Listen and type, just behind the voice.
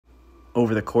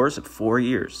Over the course of 4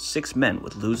 years, 6 men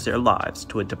would lose their lives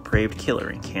to a depraved killer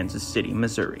in Kansas City,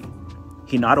 Missouri.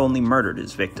 He not only murdered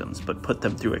his victims, but put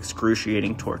them through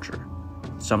excruciating torture.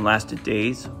 Some lasted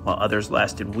days, while others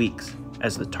lasted weeks,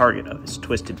 as the target of his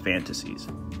twisted fantasies.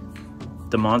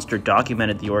 The monster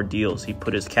documented the ordeals he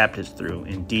put his captives through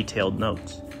in detailed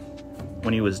notes.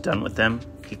 When he was done with them,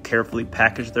 he carefully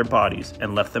packaged their bodies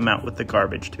and left them out with the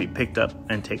garbage to be picked up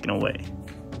and taken away.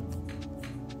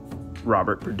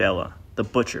 Robert Berdella, the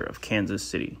Butcher of Kansas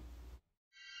City.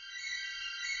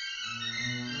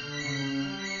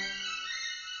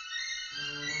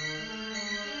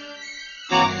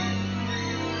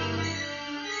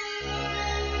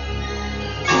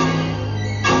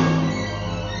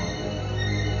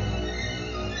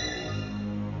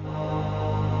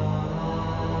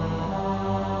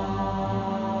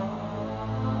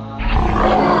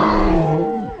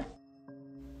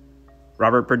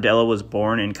 Robert Berdella was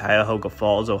born in Cuyahoga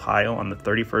Falls, Ohio on the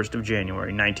 31st of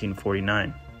January,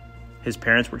 1949. His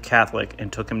parents were Catholic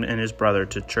and took him and his brother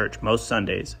to church most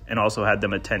Sundays and also had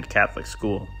them attend Catholic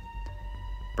school.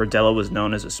 Berdella was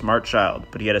known as a smart child,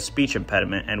 but he had a speech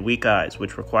impediment and weak eyes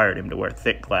which required him to wear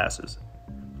thick glasses.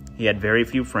 He had very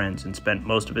few friends and spent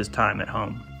most of his time at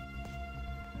home.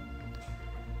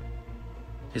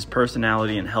 His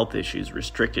personality and health issues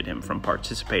restricted him from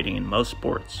participating in most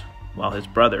sports, while his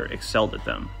brother excelled at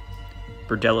them.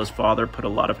 Berdella's father put a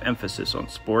lot of emphasis on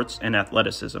sports and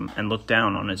athleticism and looked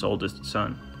down on his oldest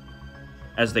son.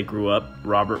 As they grew up,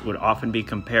 Robert would often be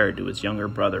compared to his younger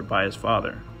brother by his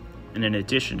father, and in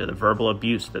addition to the verbal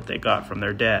abuse that they got from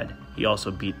their dad, he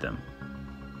also beat them.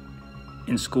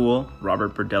 In school,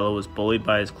 Robert Berdella was bullied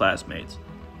by his classmates,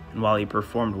 and while he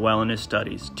performed well in his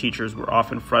studies, teachers were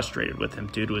often frustrated with him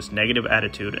due to his negative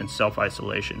attitude and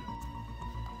self-isolation.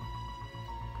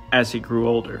 As he grew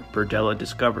older, Berdella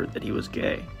discovered that he was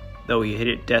gay, though he hid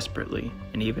it desperately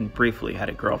and even briefly had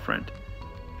a girlfriend.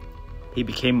 He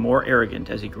became more arrogant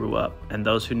as he grew up, and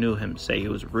those who knew him say he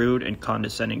was rude and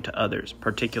condescending to others,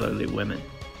 particularly women.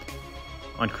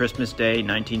 On Christmas Day,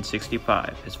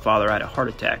 1965, his father had a heart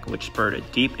attack which spurred a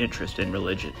deep interest in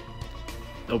religion.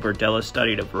 Though Berdella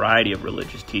studied a variety of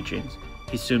religious teachings,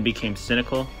 he soon became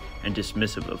cynical and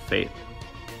dismissive of faith.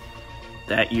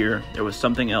 That year, there was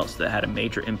something else that had a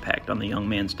major impact on the young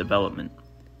man's development.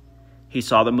 He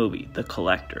saw the movie, The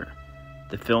Collector.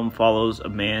 The film follows a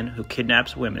man who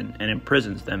kidnaps women and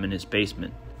imprisons them in his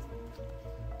basement.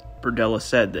 Berdella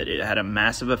said that it had a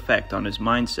massive effect on his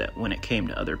mindset when it came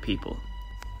to other people.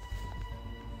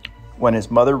 When his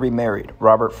mother remarried,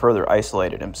 Robert further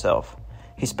isolated himself.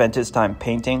 He spent his time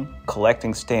painting,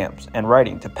 collecting stamps, and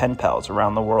writing to pen pals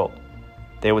around the world.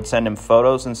 They would send him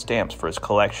photos and stamps for his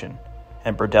collection,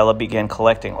 and Berdella began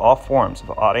collecting all forms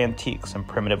of odd antiques and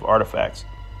primitive artifacts,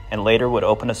 and later would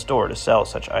open a store to sell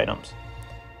such items.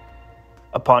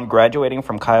 Upon graduating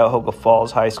from Cuyahoga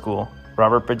Falls High School,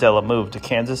 Robert Berdella moved to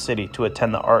Kansas City to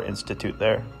attend the Art Institute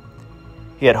there.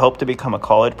 He had hoped to become a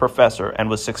college professor and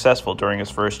was successful during his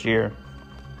first year.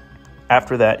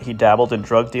 After that, he dabbled in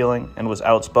drug dealing and was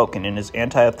outspoken in his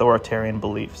anti-authoritarian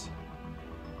beliefs.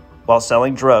 While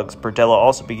selling drugs, Berdella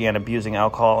also began abusing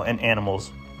alcohol and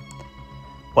animals.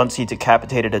 Once he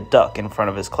decapitated a duck in front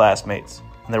of his classmates,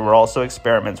 and there were also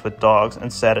experiments with dogs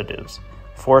and sedatives,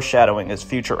 foreshadowing his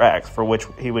future acts for which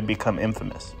he would become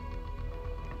infamous.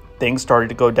 Things started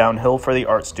to go downhill for the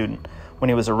art student when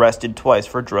he was arrested twice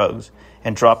for drugs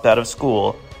and dropped out of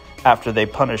school after they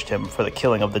punished him for the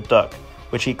killing of the duck,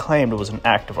 which he claimed was an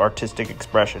act of artistic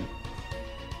expression.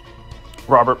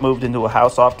 Robert moved into a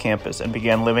house off campus and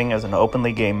began living as an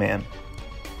openly gay man.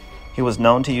 He was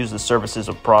known to use the services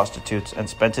of prostitutes and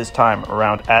spent his time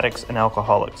around addicts and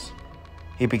alcoholics.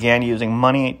 He began using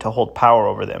money to hold power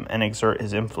over them and exert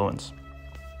his influence.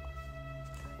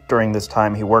 During this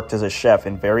time, he worked as a chef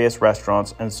in various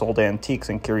restaurants and sold antiques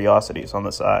and curiosities on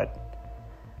the side.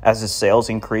 As his sales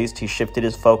increased, he shifted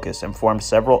his focus and formed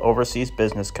several overseas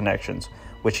business connections,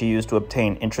 which he used to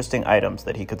obtain interesting items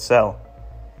that he could sell.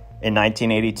 In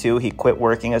 1982, he quit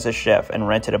working as a chef and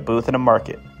rented a booth in a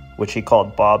market, which he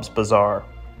called Bob's Bazaar.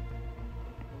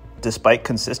 Despite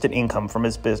consistent income from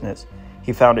his business,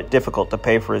 he found it difficult to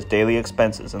pay for his daily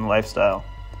expenses and lifestyle.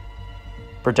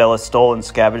 Berdella stole and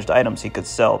scavenged items he could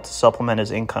sell to supplement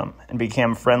his income and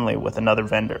became friendly with another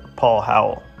vendor, Paul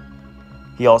Howell.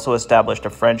 He also established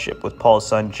a friendship with Paul's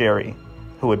son Jerry,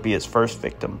 who would be his first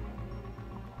victim.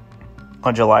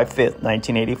 On July 5,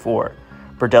 1984,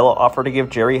 Berdella offered to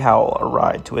give Jerry Howell a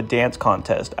ride to a dance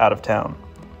contest out of town.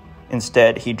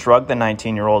 Instead, he drugged the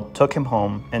 19-year-old, took him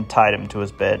home, and tied him to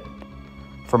his bed.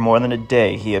 For more than a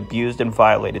day, he abused and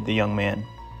violated the young man.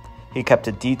 He kept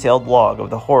a detailed log of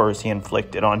the horrors he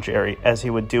inflicted on Jerry, as he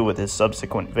would do with his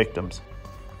subsequent victims.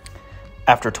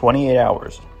 After 28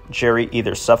 hours, Jerry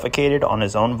either suffocated on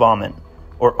his own vomit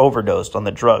or overdosed on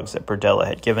the drugs that Berdella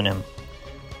had given him.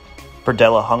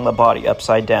 Berdella hung the body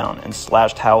upside down and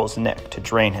slashed Howell's neck to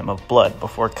drain him of blood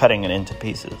before cutting it into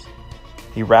pieces.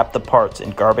 He wrapped the parts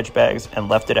in garbage bags and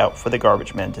left it out for the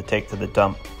garbage men to take to the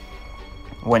dump.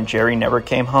 When Jerry never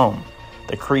came home,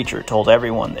 the creature told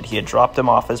everyone that he had dropped him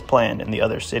off as planned in the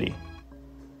other city.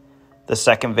 The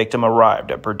second victim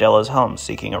arrived at Berdella's home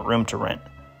seeking a room to rent.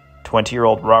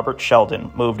 20-year-old Robert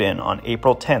Sheldon moved in on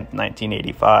April 10,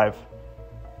 1985.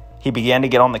 He began to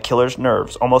get on the killer's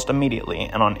nerves almost immediately,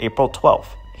 and on April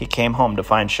 12th, he came home to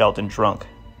find Sheldon drunk.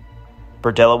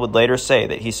 Berdella would later say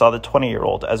that he saw the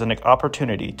 20-year-old as an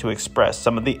opportunity to express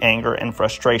some of the anger and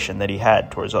frustration that he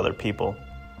had towards other people.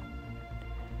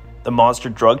 The monster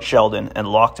drugged Sheldon and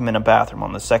locked him in a bathroom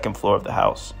on the second floor of the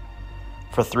house.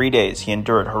 For 3 days, he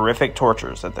endured horrific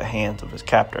tortures at the hands of his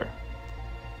captor.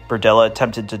 Berdella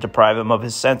attempted to deprive him of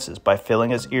his senses by filling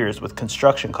his ears with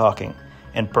construction caulking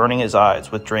and burning his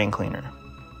eyes with drain cleaner.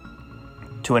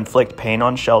 To inflict pain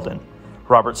on Sheldon,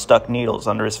 Robert stuck needles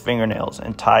under his fingernails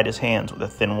and tied his hands with a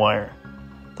thin wire.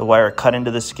 The wire cut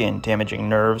into the skin, damaging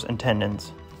nerves and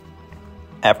tendons.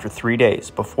 After 3 days,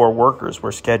 before workers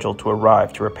were scheduled to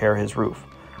arrive to repair his roof,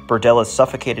 Berdella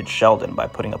suffocated Sheldon by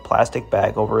putting a plastic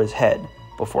bag over his head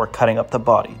before cutting up the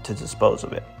body to dispose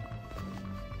of it.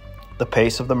 The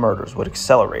pace of the murders would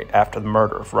accelerate after the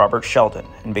murder of Robert Sheldon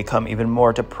and become even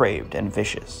more depraved and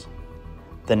vicious.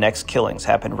 The next killings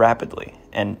happened rapidly,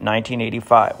 and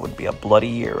 1985 would be a bloody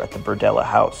year at the Berdella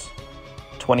house.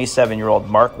 27-year-old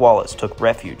Mark Wallace took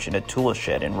refuge in a tool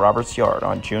shed in Robert's yard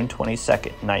on June 22,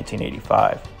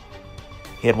 1985.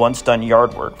 He had once done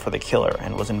yard work for the killer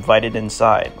and was invited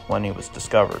inside when he was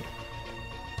discovered.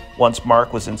 Once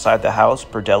Mark was inside the house,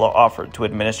 Berdella offered to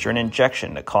administer an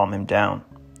injection to calm him down.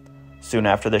 Soon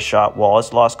after the shot,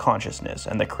 Wallace lost consciousness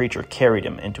and the creature carried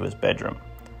him into his bedroom.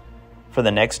 For the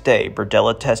next day,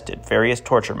 Berdella tested various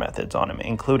torture methods on him,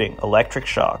 including electric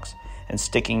shocks and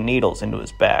sticking needles into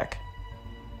his back.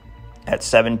 At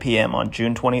 7 p.m. on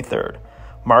June 23rd,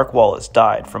 Mark Wallace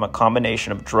died from a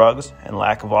combination of drugs and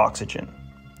lack of oxygen.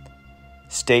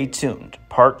 Stay tuned,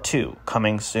 Part 2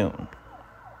 coming soon.